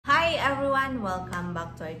everyone, welcome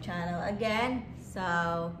back to our channel again.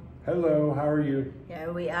 So hello, how are you?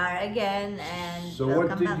 here we are again, and so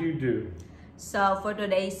what did you do? So for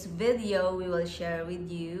today's video, we will share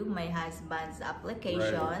with you my husband's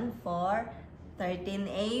application for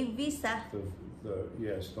 13A visa.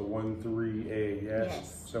 Yes, the 13A, yes.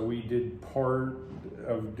 Yes. So we did part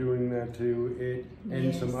of doing that too, and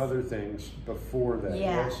Yes. some other things before that,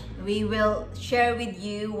 Yeah, yes? we will share with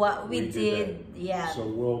you what we did. Yeah. So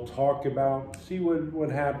we'll talk about, see what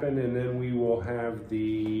happened, and then we will have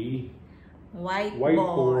the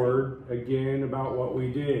whiteboard again about what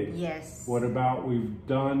we did. Yes. What about we've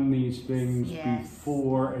done these things Yes.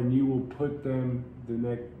 before, and you will put them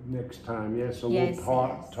the next time, yes? So Yes, we'll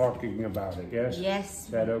talk yes. talking about it, yes? Yes.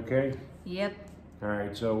 Is that okay? Yep. All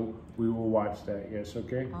right, so we will watch that, yes,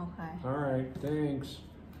 okay? Okay. All right, thanks.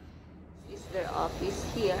 This is their office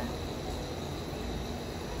here.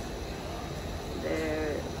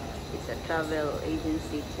 There is a travel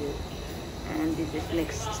agency too. And this is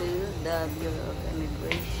next to the Bureau of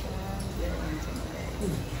Immigration.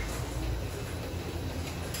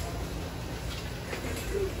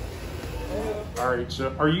 All right,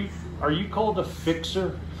 so are you called a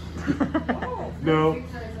fixer? No,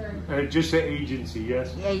 just an agency,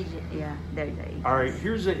 yes? Yeah, there's the agency. All right,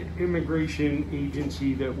 here's an immigration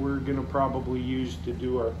agency that we're gonna probably use to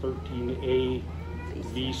do our 13A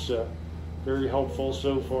visa. Very helpful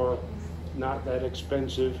so far, not that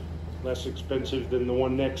expensive, less expensive than the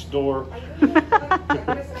one next door.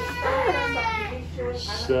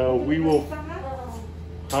 So we will,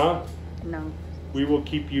 No. we will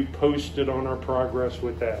keep you posted on our progress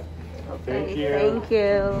with that. Thank you. Thank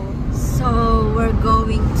you. So we're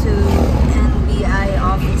going to NBI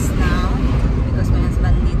office now because my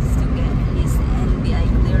husband needs to get his NBI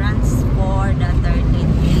clearance for the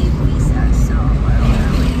 13A visa. So we're on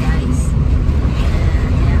our way, guys.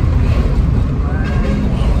 And yeah,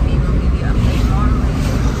 we will give you a update more.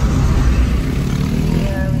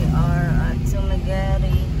 Here we are at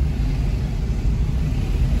Dumaguete.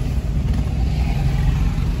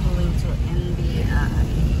 Going to NBI.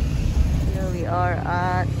 Here we are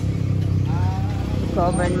at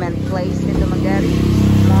government place in Dumaguete.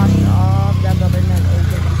 Most of the government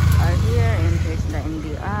agencies are here, and here's the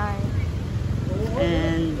NBI.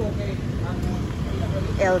 And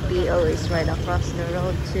LPO is right across the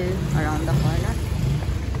road too, around the corner.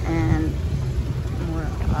 And more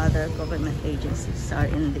other government agencies are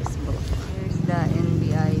in this block. Here's the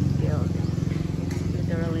NBI building. It's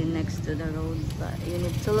literally next to the road, but you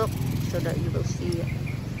need to look so that you will see it.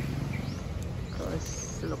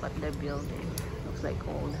 Because look at the building, looks like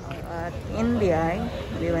old house. At NBI,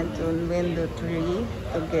 we went to window 3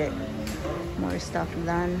 to get more stuff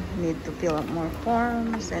done. Need to fill up more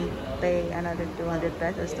forms and pay another 200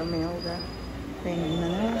 pesos to mail the thing in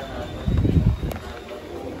Manila.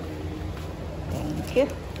 Thank you.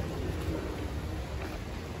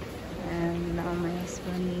 And now my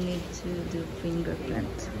husband needs to do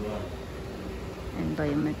fingerprint and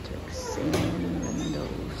biometrics in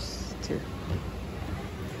those too.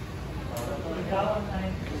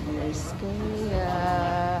 Let's go.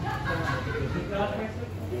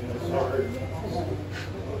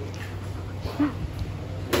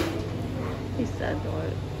 He's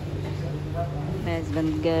adorable. My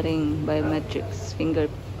husband getting biometrics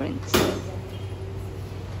fingerprints.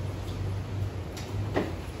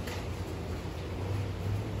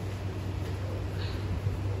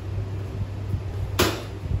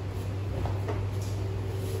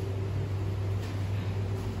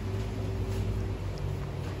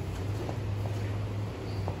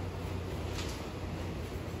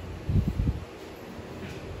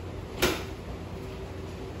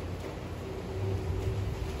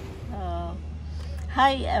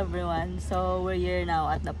 Hi everyone, so we're here now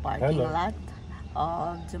at the parking lot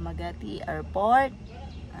of Dumaguete Airport.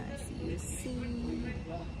 As you see,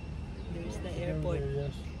 there's the airport.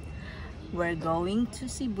 We're going to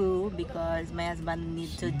Cebu because my husband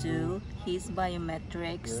needs to do his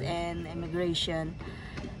biometrics and immigration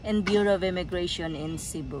and Bureau of Immigration in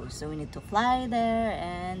Cebu. So we need to fly there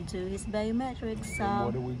and do his biometrics. So And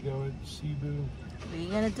what do we go at Cebu? we're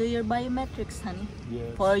gonna do your biometrics, honey.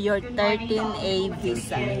 Yes. For your 13A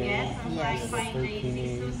visa. 13A. Yes.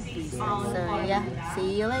 13A. So yeah,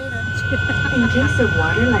 see you later. In case of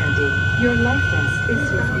water landing, your life vest is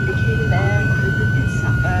still indicated on the equipment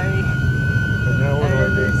inside. Very And now what do I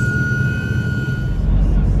do? nervous.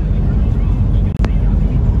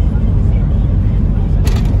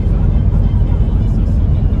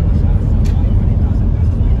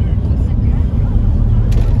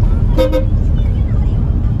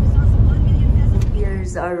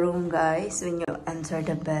 Here's our room, guys. guys, when you enter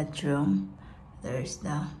the bedroom, there's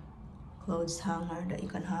the clothes hanger that you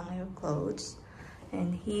can hang your clothes.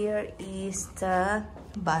 And here is the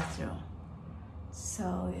bathroom.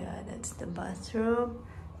 So yeah, that's the bathroom.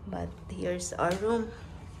 But here's our room.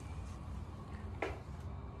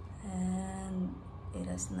 And it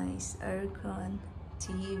has nice aircon,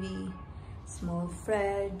 TV, small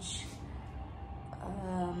fridge,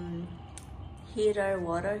 heater,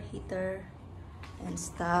 water heater and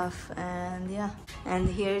stuff. And yeah, and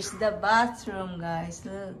here's the bathroom, guys.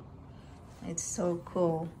 Look, it's so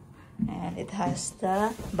cool. And it has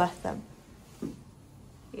the bathtub.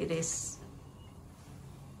 It is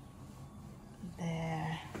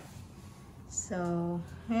there. So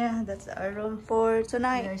yeah, that's our room for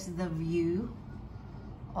tonight. Here's the view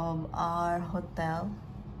of our hotel.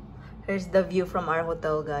 Here's the view from our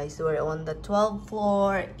hotel, guys. We're on the 12th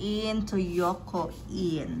floor in Toyoko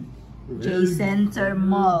Inn, J Center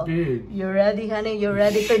Mall. Big. You ready, honey? You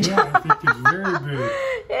ready to jump? Yeah, I think it's very big.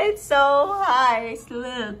 It's so high.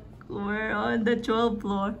 Look, we're on the 12th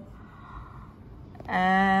floor.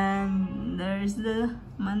 And there's the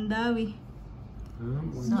Mandawi.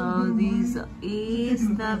 So this is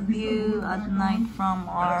the view at night from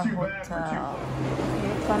our hotel.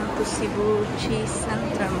 Welcome to Cebu Cheese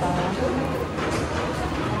Center Mall.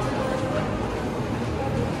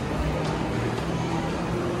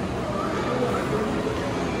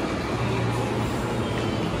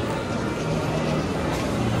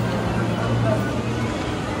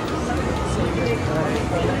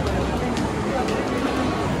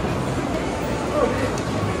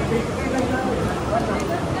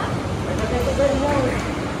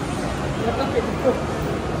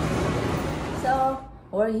 So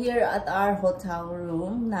we're here at our hotel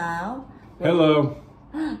room now. Hello.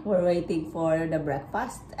 We're waiting for the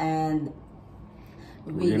breakfast, and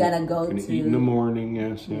we're gonna go to eat in the morning.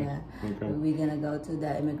 Yes. yeah. Okay. We're gonna go to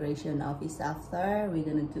the immigration office after. We're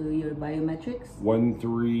gonna do your biometrics.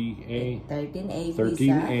 13A. 13A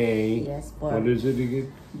 13A. visa. Yes, for What is it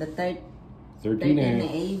again? the 13A.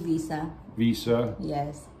 13A visa. Visa.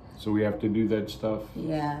 Yes. So we have to do that stuff.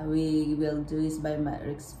 Yeah, we will do his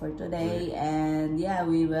biometrics for today, and yeah,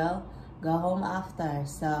 we will go home after.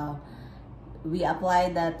 So we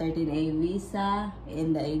applied the 13A visa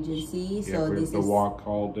in the agency. Yeah, So we have this to is walk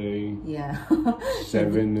all day. yeah.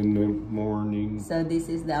 7 in the morning. So this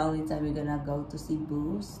is the only time we're gonna go to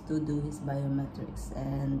Cebu to do his biometrics,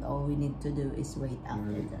 and all we need to do is wait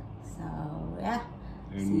after Right. that. So yeah,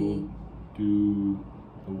 And see. we'll do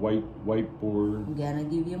the whiteboard. I'm gonna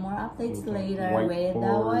give you more updates We'll talk later with the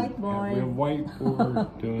Yeah, whiteboard. we have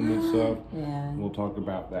whiteboard doing this stuff. Yeah. We'll talk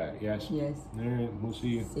about that. Yes. Yes. All right. We'll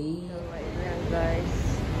see you. See you right now,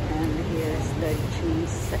 guys. And here's the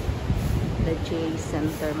J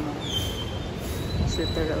Center Mall. It's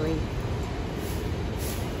literally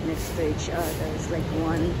next to each other. It's like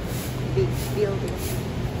one big building.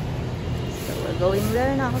 So we're going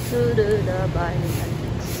there now to do the biometrics.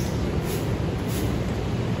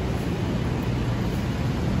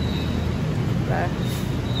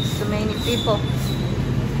 So many people.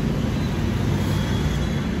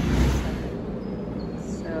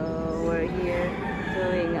 So we're here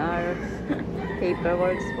doing our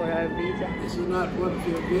paperwork for our visa. This is not one of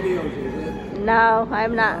your videos, is it? No,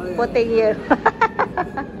 I'm not Oh, yeah. putting you.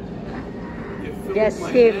 You filmed Just my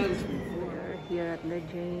him. hands before. We're here at the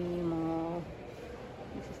J Mall.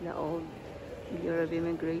 This is the old Bureau of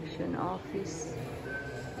Immigration office.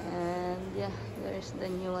 And yeah, there's the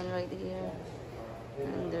new one right here.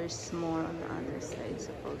 And there's more on the other side,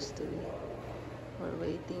 supposed to be. We're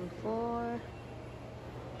waiting for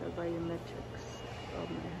the biometrics of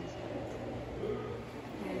my husband.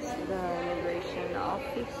 Here's the immigration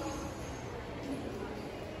office.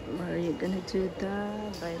 Where are you gonna do the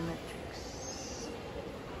biometrics?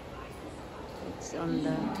 It's on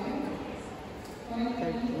the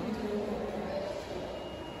 13th.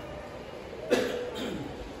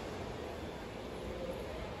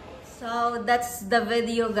 So that's the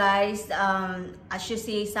video, guys. As you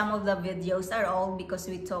see, some of the videos are old because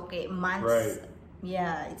we took it months. Right.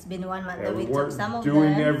 Yeah, it's been 1 month Yeah, that we we took some of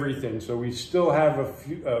doing them. everything, so we still have a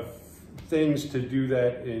few things to do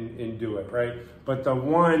that and do it, right? But the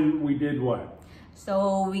one we did what?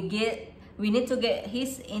 So we need to get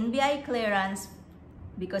his NBI clearance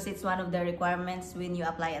because it's one of the requirements when you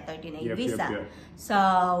apply a 13A Yep, visa. yep.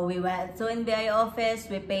 So we went to NBI office,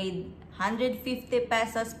 we paid 150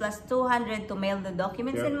 pesos plus 200 to mail the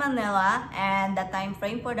documents Yep. in Manila, and the time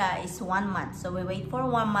frame for that is 1 month. So we wait for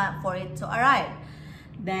 1 month for it to arrive.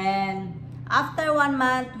 Then After 1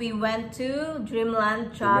 month, we went to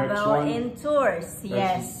Dreamland Travel and Tours.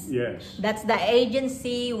 Yes. Yes. That's the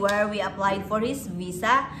agency where we applied for his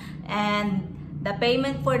visa, and the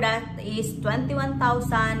payment for that is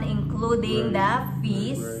 21,000, including the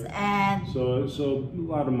fees. And so a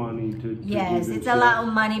lot of money to yes, do this. it's a lot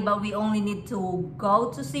of money, but we only need to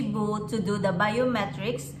go to Cebu to do the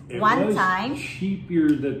biometrics one time.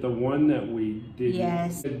 Cheaper than the one that we did.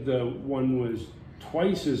 Yes. The one was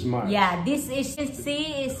twice as much. Yeah, this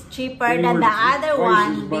agency is cheaper than the other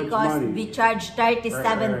one because we charge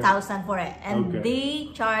 37,000 for it, and they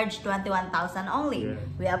charge 21,000 only. Yeah.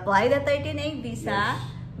 We applied the 13A visa. Yes.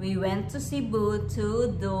 We went to Cebu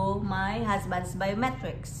to do my husband's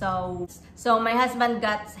biometrics. So my husband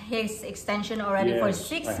got his extension already for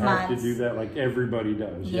 6 months. I have to do that like everybody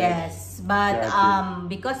does. Yes, but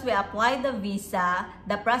because we applied the visa,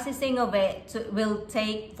 the processing of it will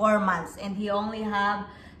take 4 months, and he only have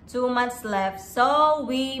 2 months left. So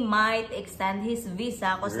we might extend his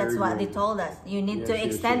visa because that's what they told us. You need to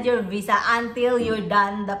extend your visa until you're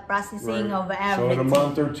done the processing of everything. So in a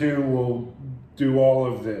month or two, we'll do all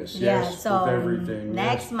of this. Yeah, yes, so with everything.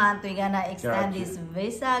 next month we're gonna extend Gotcha. this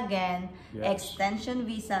visa again, extension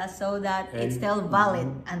visa, so that it's And still valid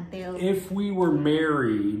until if we were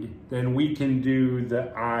married, then we can do the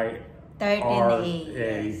 13A.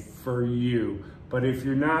 IRA for you. But if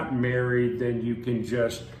you're not married, then you can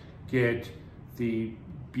just get the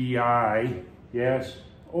BI, yes?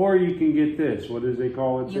 Or you can get this. What does they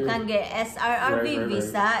call it? You can get SRRB Right.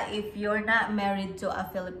 visa if you're not married to a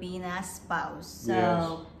Filipina spouse. So Yes.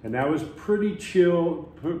 And that was pretty chill,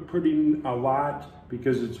 pretty a lot,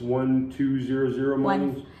 because it's 1200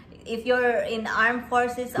 money. if you're in armed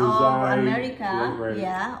forces of America,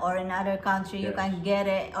 yeah, or in other country, you can get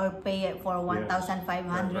it or pay it for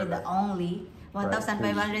 1,500 only.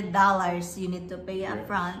 $1,500 you need to pay up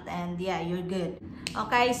front, and yeah, you're good.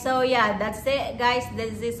 Okay, so yeah, that's it guys.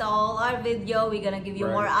 This is all our video. We're gonna give you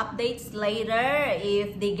more updates later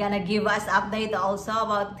if they gonna give us update also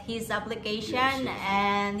about his application.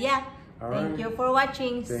 And yeah, thank you for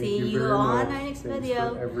watching. See you on our next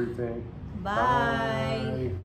video. Thanks for everything. Bye.